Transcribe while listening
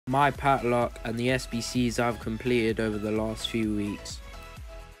My padlock and the SBCs I've completed over the last few weeks.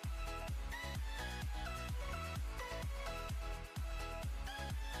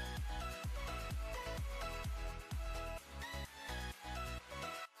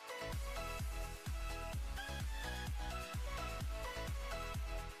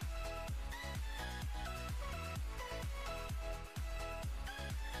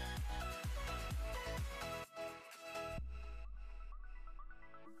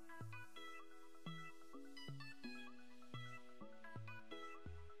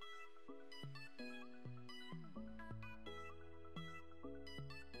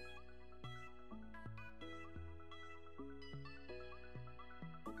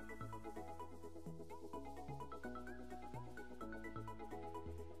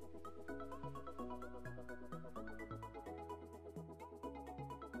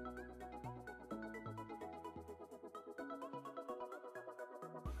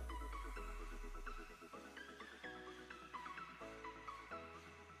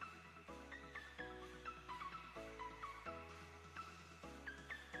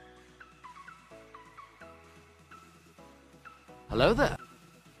 Hello there.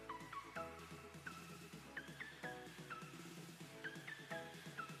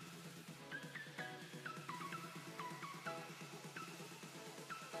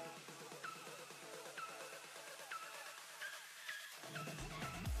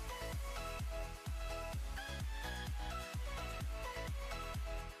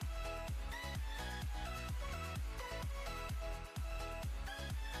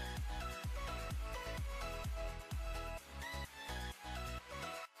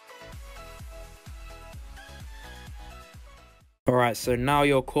 Alright, so now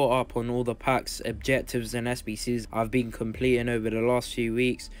you're caught up on all the packs, objectives and SBCs I've been completing over the last few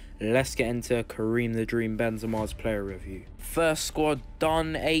weeks. Let's get into Karim the Dream Benzema's player review. First squad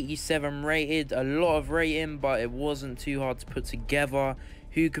done, 87 rated, a lot of rating, but it wasn't too hard to put together.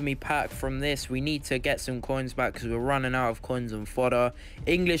 Who can we pack from this? We need to get some coins back because we're running out of coins and fodder.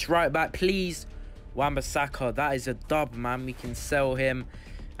 English right back, please. Wan-Bissaka, that is a dub, man. We can sell him.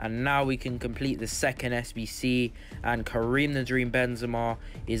 And now we can complete the second SBC, and Karim the Dream Benzema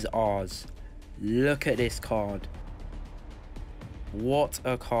is ours. Look at this card. What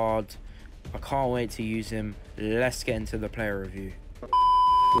a card. I can't wait to use him. Let's get into the player review.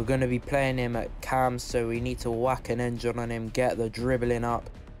 We're going to be playing him at cam, so we need to whack an engine on him, get the dribbling up.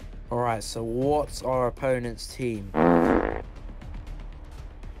 Alright, so what's our opponent's team?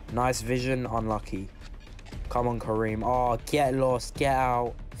 Nice vision, unlucky. Come on, Karim. Oh, get lost, get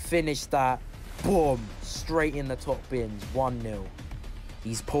out. Finish that. Boom. Straight in the top bins. 1-0.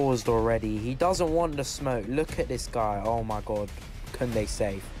 He's paused already. He doesn't want the smoke. Look at this guy. Oh, my God. Can they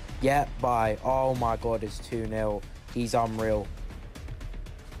save? Yeah, bye. Oh, my God. It's 2-0. He's unreal.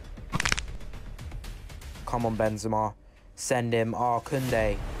 Come on, Benzema. Send him. Oh,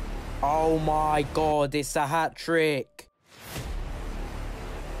 Kunde. Oh, my God. It's a hat-trick.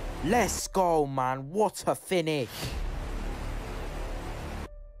 Let's go, man. What a finish.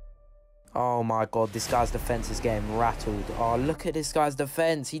 Oh my God, this guy's defense is getting rattled. Oh, look at this guy's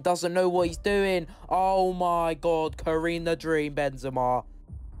defense. He doesn't know what he's doing. Oh my God, Karim the Dream Benzema.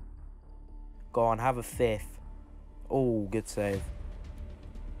 Go on, have a fifth. Oh, good save.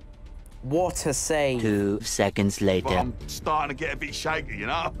 What a save. 2 seconds later. But I'm starting to get a bit shaky, you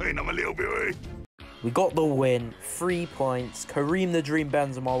know? I mean, I'm a little bit weak. We got the win, 3 points. Karim the Dream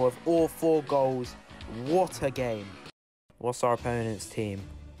Benzema with all 4 goals. What a game. What's our opponent's team?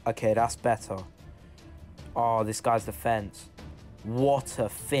 Okay, that's better. Oh, this guy's defense. What a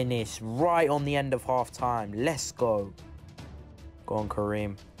finish. Right on the end of half time. Let's go. Go on,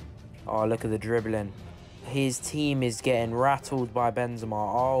 Karim. Oh, look at the dribbling. His team is getting rattled by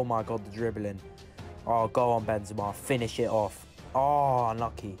Benzema. Oh my God, the dribbling. Oh, go on, Benzema. Finish it off. Oh,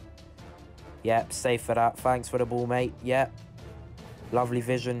 unlucky. Yep, safe for that. Thanks for the ball, mate. Yep. Lovely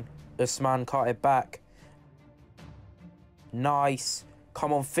vision. Usman cut it back. Nice.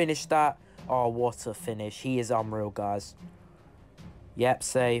 Come on, finish that. Oh, what a finish. He is unreal, guys. Yep,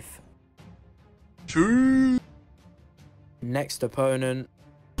 safe. True. Next opponent.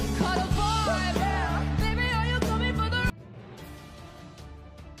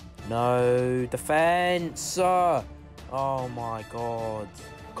 No. Defense. Oh my God.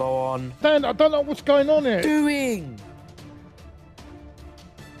 Go on. Dan, I don't know what's going on here. Doing.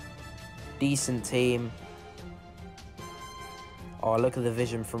 Decent team. Oh, look at the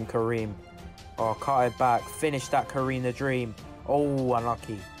vision from Karim. Oh, cut it back. Finish that, Karim the Dream. Oh,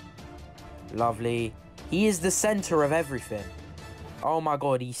 unlucky. Lovely. He is the center of everything. Oh my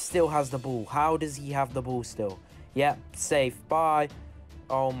God, he still has the ball. How does he have the ball still? Yep, safe. Bye.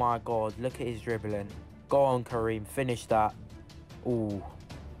 Oh my god, look at his dribbling. Go on, Karim, finish that. Ooh.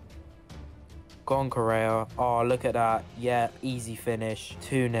 Go on, Correa. Oh, look at that. Yeah, easy finish.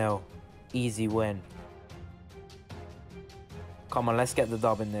 2-0. Easy win. Come on, let's get the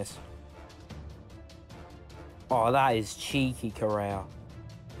dub in this. Oh, that is cheeky, Correa.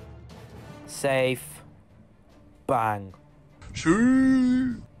 Safe. Bang.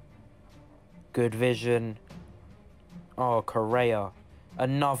 Shoot. Good vision. Oh, Correa.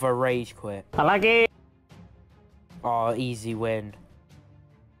 Another rage quit. I like it. Oh, easy win.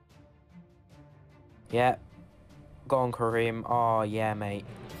 Yep. Go on, Karim. Oh, yeah, mate.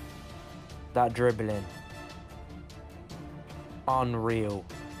 That dribbling. Unreal.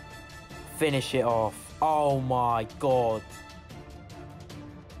 Finish it off. Oh, my God.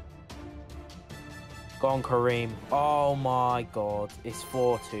 Go on, Karim. Oh, my God. It's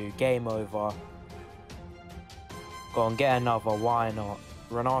 4-2. Game over. Go on, get another. Why not?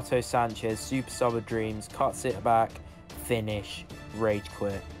 Renato Sanchez, super sub of dreams, cuts it back, finish, rage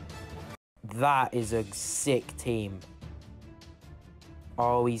quit. That is a sick team.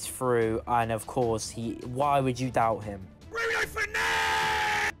 Oh, he's through, and of course, why would you doubt him?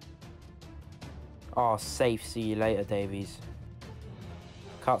 Oh, safe. See you later, Davies.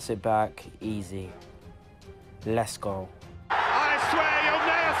 Cuts it back, easy. Let's go. I swear you'll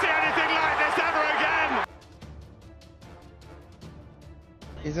never see anything like this ever again.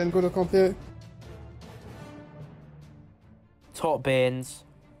 Ils aiment N'Golo Kanté. Top bins.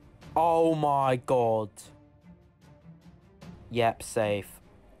 Oh my god. Yep, safe.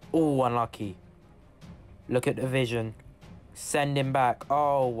 Oh, unlucky. Look at the vision. Send him back.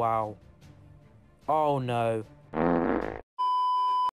 Oh, wow. Oh, no.